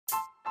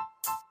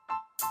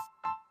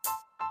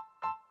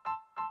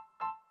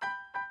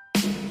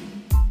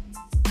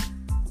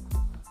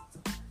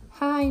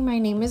Hi, my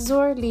name is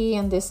Zorli,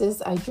 and this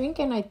is I Drink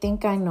and I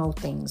Think I Know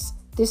Things.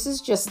 This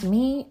is just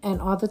me and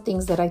all the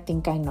things that I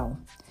think I know.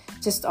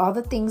 Just all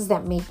the things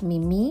that make me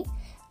me,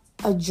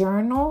 a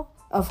journal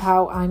of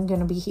how I'm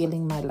going to be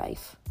healing my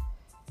life.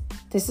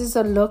 This is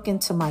a look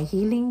into my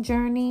healing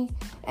journey,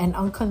 an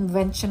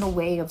unconventional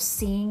way of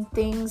seeing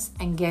things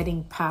and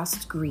getting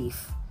past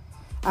grief.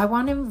 I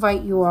want to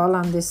invite you all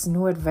on this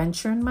new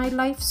adventure in my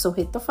life, so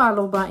hit the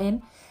follow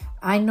button.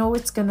 I know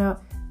it's going to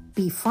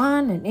be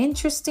fun and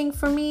interesting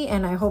for me,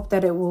 and I hope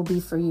that it will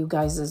be for you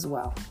guys as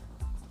well.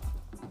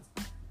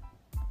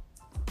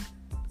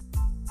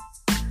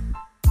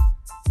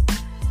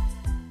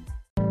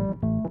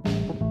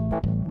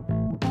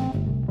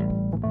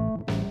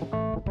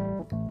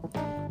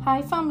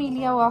 Hi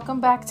familia,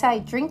 welcome back to I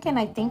Drink and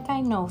I Think I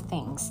Know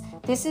Things.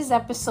 This is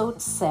episode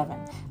 7.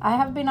 I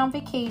have been on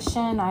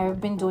vacation, I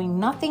have been doing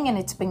nothing, and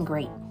it's been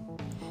great.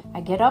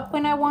 I get up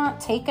when I want,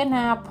 take a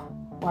nap,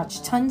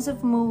 watch tons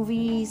of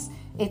movies.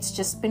 It's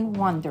just been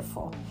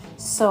wonderful.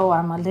 So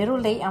I'm a little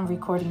late on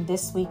recording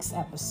this week's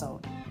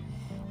episode.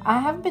 I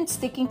have been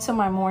sticking to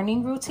my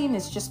morning routine.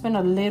 It's just been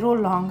a little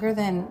longer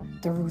than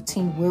the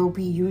routine will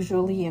be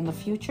usually in the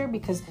future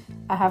because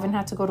I haven't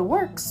had to go to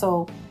work,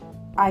 so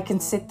I can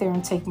sit there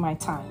and take my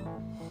time.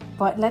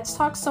 But let's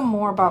talk some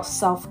more about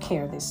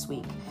self-care this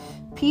week.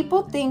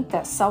 People think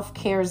that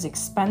self-care is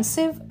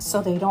expensive, so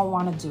they don't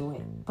want to do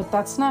it. But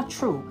that's not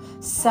true.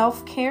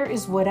 Self-care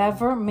is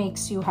whatever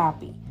makes you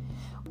happy.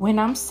 When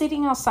I'm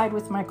sitting outside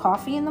with my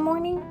coffee in the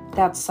morning,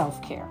 that's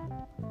self-care.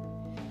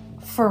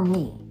 For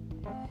me.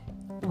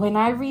 When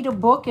I read a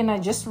book and I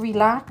just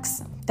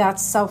relax,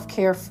 that's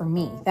self-care for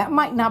me. That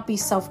might not be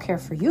self-care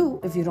for you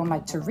if you don't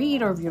like to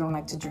read or if you don't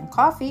like to drink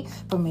coffee,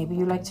 but maybe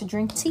you like to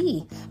drink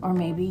tea, or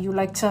maybe you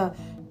like to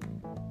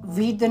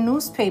read the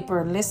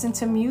newspaper, listen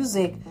to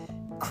music,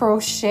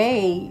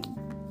 crochet,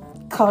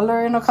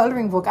 color in a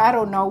coloring book. I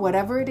don't know,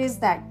 whatever it is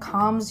that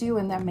calms you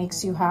and that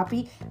makes you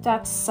happy,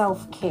 that's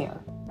self-care.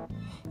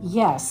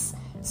 Yes,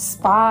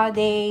 spa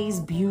days,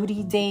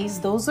 beauty days,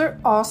 those are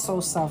also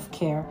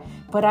self-care,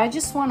 but I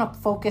just want to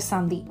focus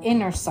on the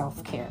inner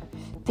self-care.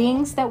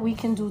 Things that we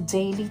can do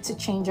daily to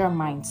change our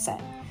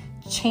mindset,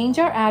 change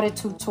our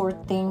attitude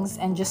toward things,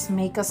 and just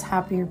make us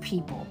happier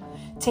people.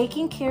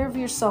 Taking care of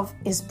yourself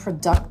is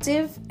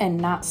productive and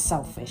not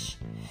selfish.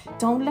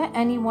 Don't let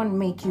anyone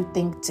make you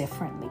think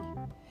differently.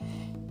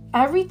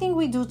 Everything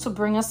we do to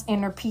bring us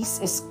inner peace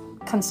is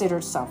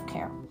considered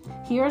self-care.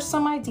 Here are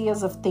some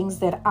ideas of things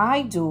that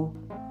I do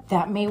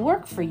that may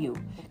work for you.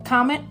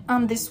 Comment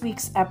on this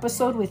week's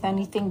episode with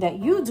anything that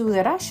you do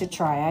that I should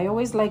try. I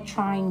always like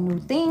trying new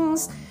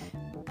things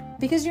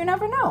because you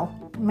never know.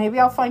 Maybe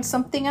I'll find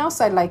something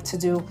else I like to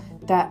do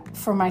that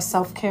for my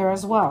self-care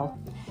as well.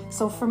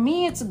 So for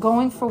me, it's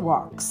going for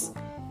walks.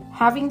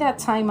 Having that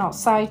time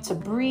outside to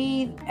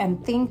breathe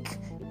and think,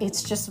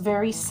 it's just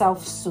very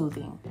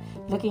self-soothing.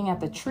 Looking at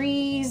the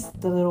trees,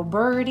 the little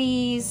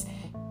birdies,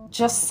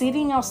 just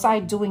sitting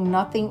outside doing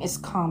nothing is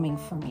calming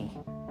for me.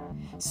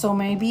 So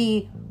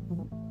maybe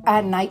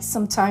at night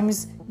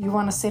sometimes you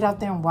want to sit out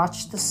there and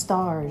watch the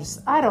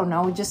stars. I don't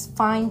know, just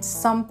find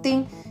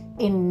something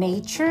in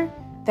nature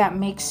that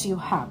makes you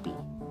happy.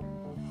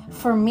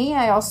 For me,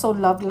 I also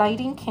love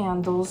lighting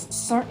candles.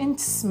 Certain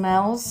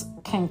smells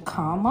can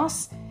calm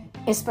us,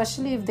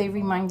 especially if they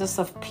remind us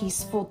of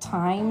peaceful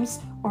times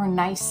or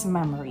nice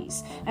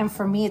memories. And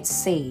for me, it's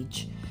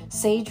sage.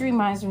 Sage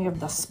reminds me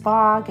of the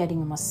spa,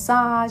 getting a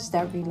massage,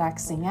 that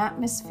relaxing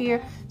atmosphere.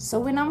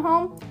 So when I'm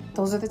home,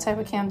 those are the type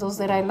of candles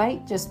that I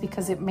light just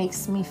because it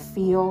makes me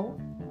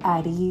feel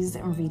at ease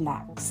and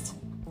relaxed.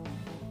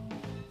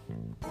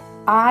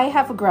 I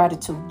have a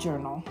gratitude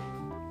journal.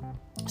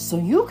 So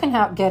you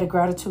can get a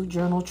gratitude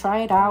journal,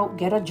 try it out,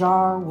 get a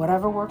jar,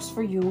 whatever works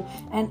for you.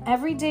 And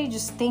every day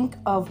just think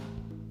of,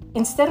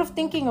 instead of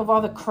thinking of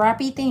all the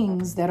crappy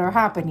things that are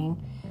happening,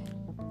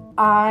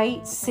 I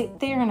sit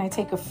there and I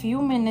take a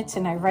few minutes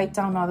and I write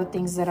down all the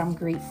things that I'm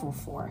grateful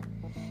for.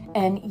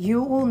 And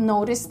you will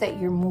notice that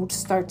your mood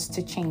starts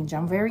to change.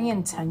 I'm very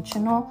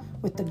intentional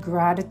with the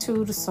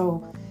gratitude.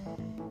 So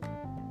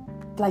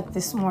like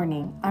this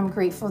morning, I'm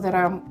grateful that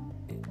I'm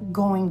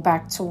going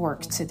back to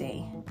work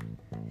today.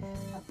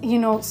 You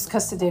know,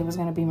 because today was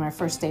going to be my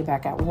first day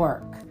back at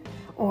work.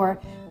 Or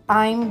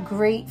I'm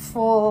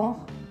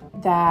grateful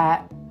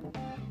that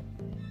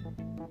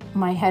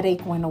my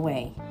headache went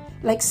away.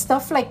 Like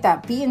stuff like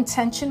that. Be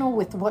intentional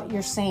with what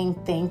you're saying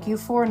thank you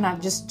for,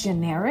 not just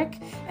generic.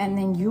 And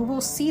then you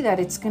will see that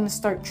it's going to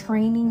start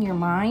training your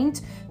mind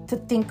to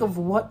think of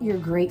what you're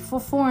grateful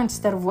for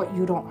instead of what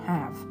you don't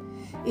have.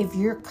 If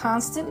you're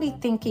constantly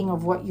thinking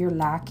of what you're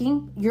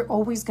lacking, you're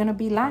always going to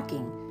be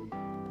lacking.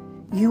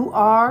 You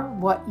are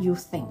what you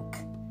think.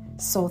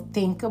 So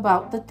think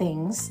about the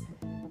things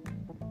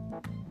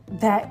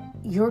that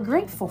you're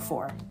grateful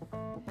for.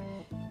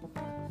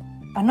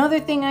 Another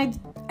thing I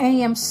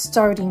am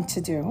starting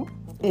to do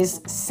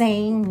is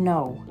saying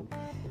no.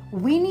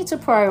 We need to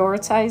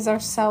prioritize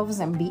ourselves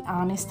and be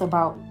honest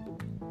about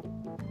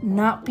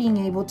not being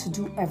able to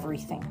do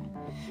everything.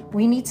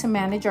 We need to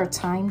manage our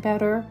time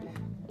better.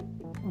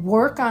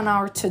 work on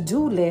our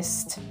to-do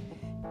list.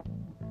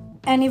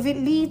 And if it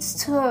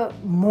leads to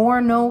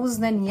more no's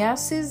than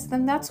yeses,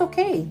 then that's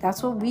okay.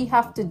 That's what we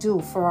have to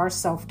do for our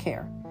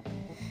self-care.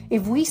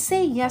 If we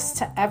say yes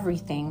to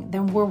everything,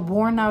 then we're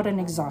worn out and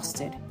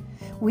exhausted.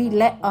 We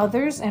let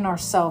others and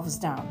ourselves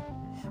down.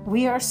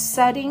 We are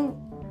setting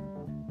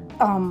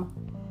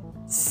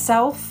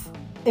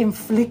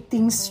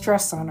self-inflicting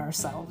stress on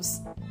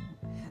ourselves.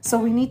 So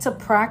we need to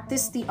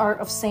practice the art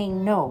of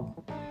saying no.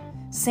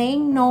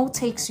 Saying no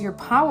takes your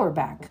power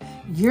back.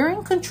 You're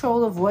in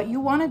control of what you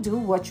want to do,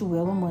 what you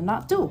will and will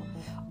not do.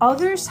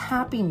 Others'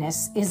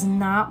 happiness is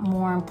not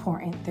more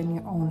important than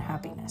your own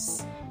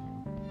happiness.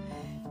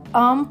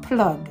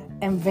 Unplug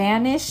and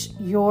vanish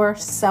your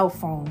cell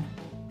phone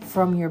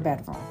from your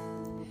bedroom.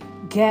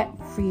 Get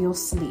real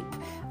sleep.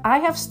 I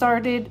have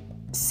started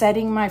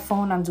setting my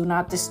phone on do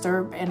not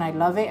disturb, and I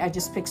love it. I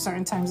just pick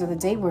certain times of the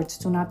day where it's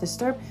do not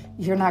disturb.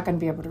 You're not going to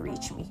be able to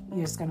reach me.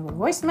 You're just going to go to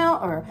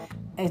voicemail, or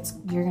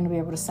you're going to be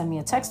able to send me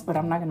a text, but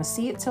I'm not going to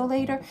see it till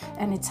later.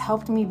 And it's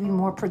helped me be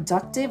more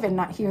productive and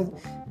not hear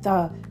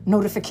the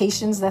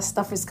notifications that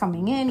stuff is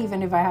coming in.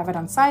 Even if I have it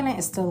on silent,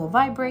 it's still a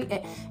vibrate,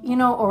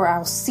 or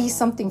I'll see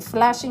something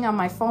flashing on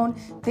my phone.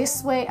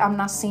 This way, I'm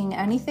not seeing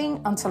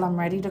anything until I'm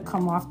ready to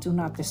come off do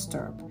not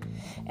disturb.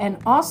 And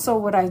also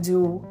what I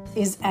do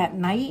is at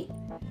night,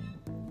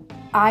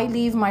 I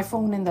leave my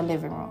phone in the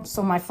living room.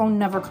 So my phone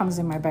never comes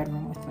in my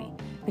bedroom with me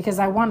because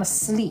I want to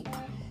sleep.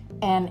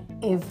 And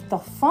if the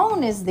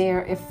phone is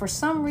there, if for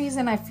some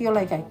reason I feel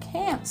like I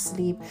can't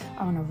sleep,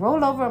 I'm going to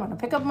roll over, I'm going to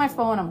pick up my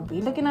phone, I'm going to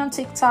be looking on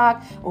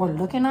TikTok or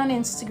looking on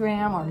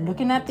Instagram or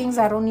looking at things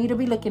I don't need to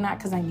be looking at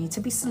because I need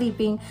to be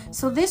sleeping.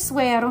 So this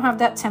way I don't have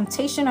that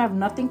temptation. I have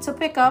nothing to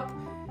pick up.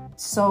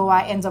 So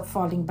I end up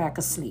falling back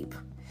asleep.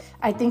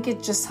 I think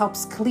it just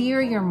helps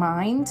clear your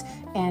mind,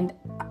 and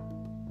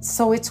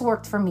so it's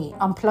worked for me.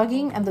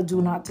 Unplugging and the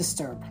do not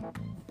disturb.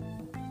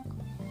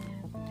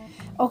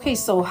 Okay,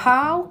 so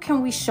how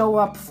can we show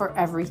up for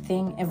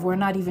everything if we're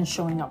not even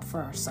showing up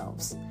for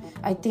ourselves?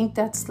 I think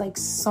that's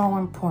so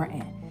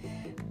important.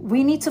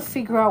 We need to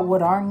figure out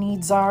what our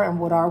needs are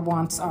and what our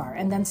wants are,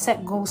 and then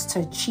set goals to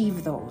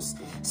achieve those.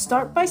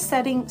 Start by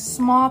setting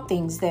small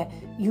things that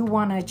you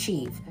want to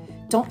achieve.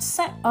 Don't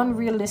set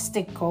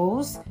unrealistic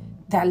goals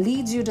that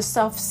leads you to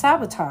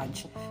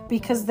self-sabotage,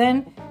 because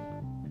then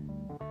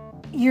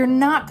you're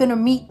not going to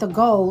meet the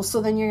goal.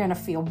 So then you're going to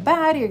feel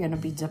bad. You're going to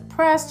be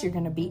depressed. You're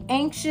going to be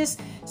anxious.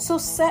 So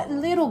set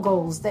little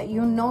goals that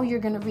you know you're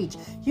going to reach.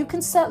 You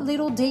can set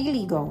little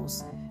daily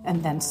goals,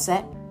 and then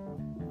set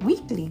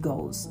weekly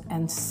goals,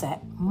 and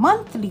set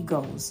monthly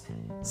goals,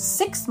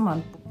 6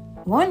 month,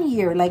 1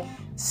 year.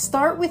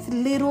 Start with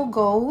little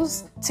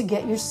goals to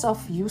get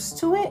yourself used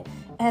to it.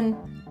 And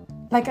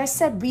like I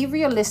said, be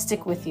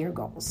realistic with your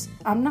goals.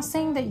 I'm not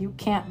saying that you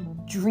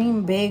can't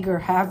dream big or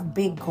have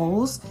big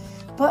goals,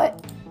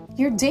 but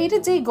your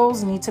day-to-day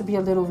goals need to be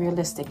a little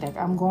realistic.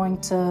 I'm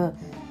going to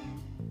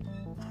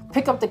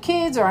pick up the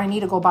kids, or I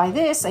need to go buy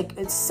this.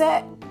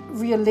 Set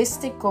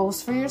realistic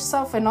goals for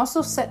yourself, and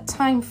also set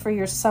time for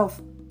your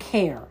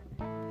self-care.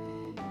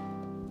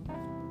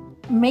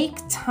 Make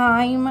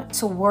time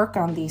to work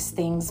on these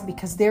things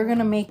because they're going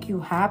to make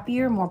you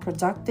happier, more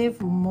productive,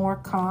 more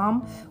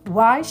calm.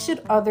 Why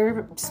should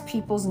other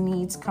people's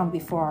needs come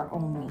before our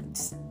own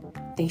needs?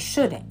 They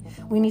shouldn't.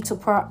 We need to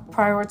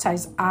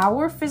prioritize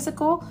our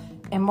physical,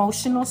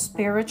 emotional,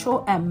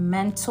 spiritual, and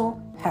mental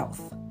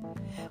health.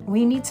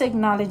 We need to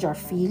acknowledge our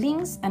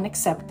feelings and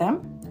accept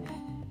them.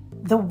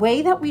 The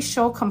way that we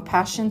show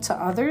compassion to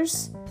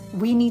others,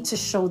 we need to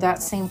show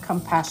that same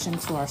compassion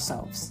to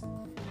ourselves.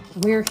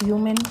 We're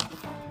human.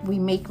 We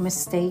make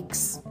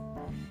mistakes,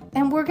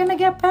 and we're going to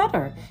get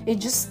better. It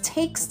just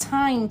takes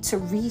time to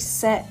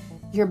reset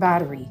your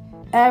battery.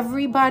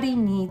 Everybody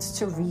needs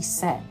to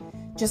reset.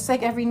 Just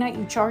like every night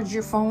you charge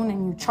your phone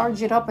and you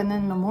charge it up, and then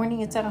in the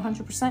morning it's at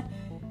 100%.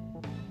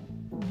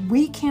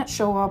 We can't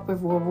show up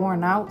if we're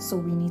worn out, so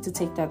we need to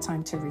take that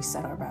time to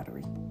reset our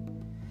battery.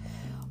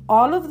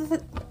 All of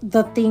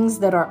the things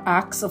that are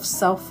acts of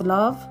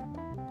self-love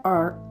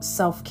are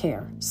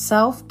self-care.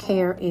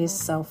 Self-care is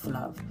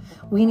self-love.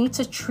 We need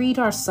to treat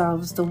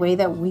ourselves the way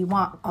that we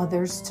want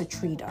others to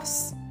treat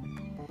us.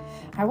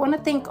 I want to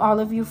thank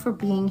all of you for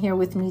being here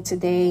with me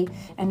today.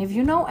 And if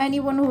you know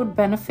anyone who would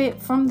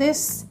benefit from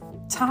this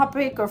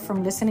topic or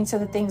from listening to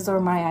the things or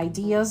my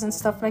ideas and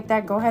stuff like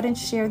that, go ahead and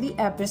share the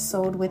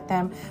episode with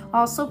them.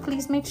 Also,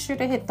 please make sure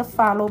to hit the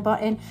follow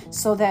button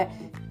so that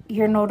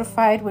you're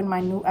notified when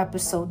my new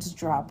episodes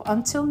drop.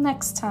 Until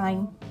next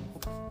time.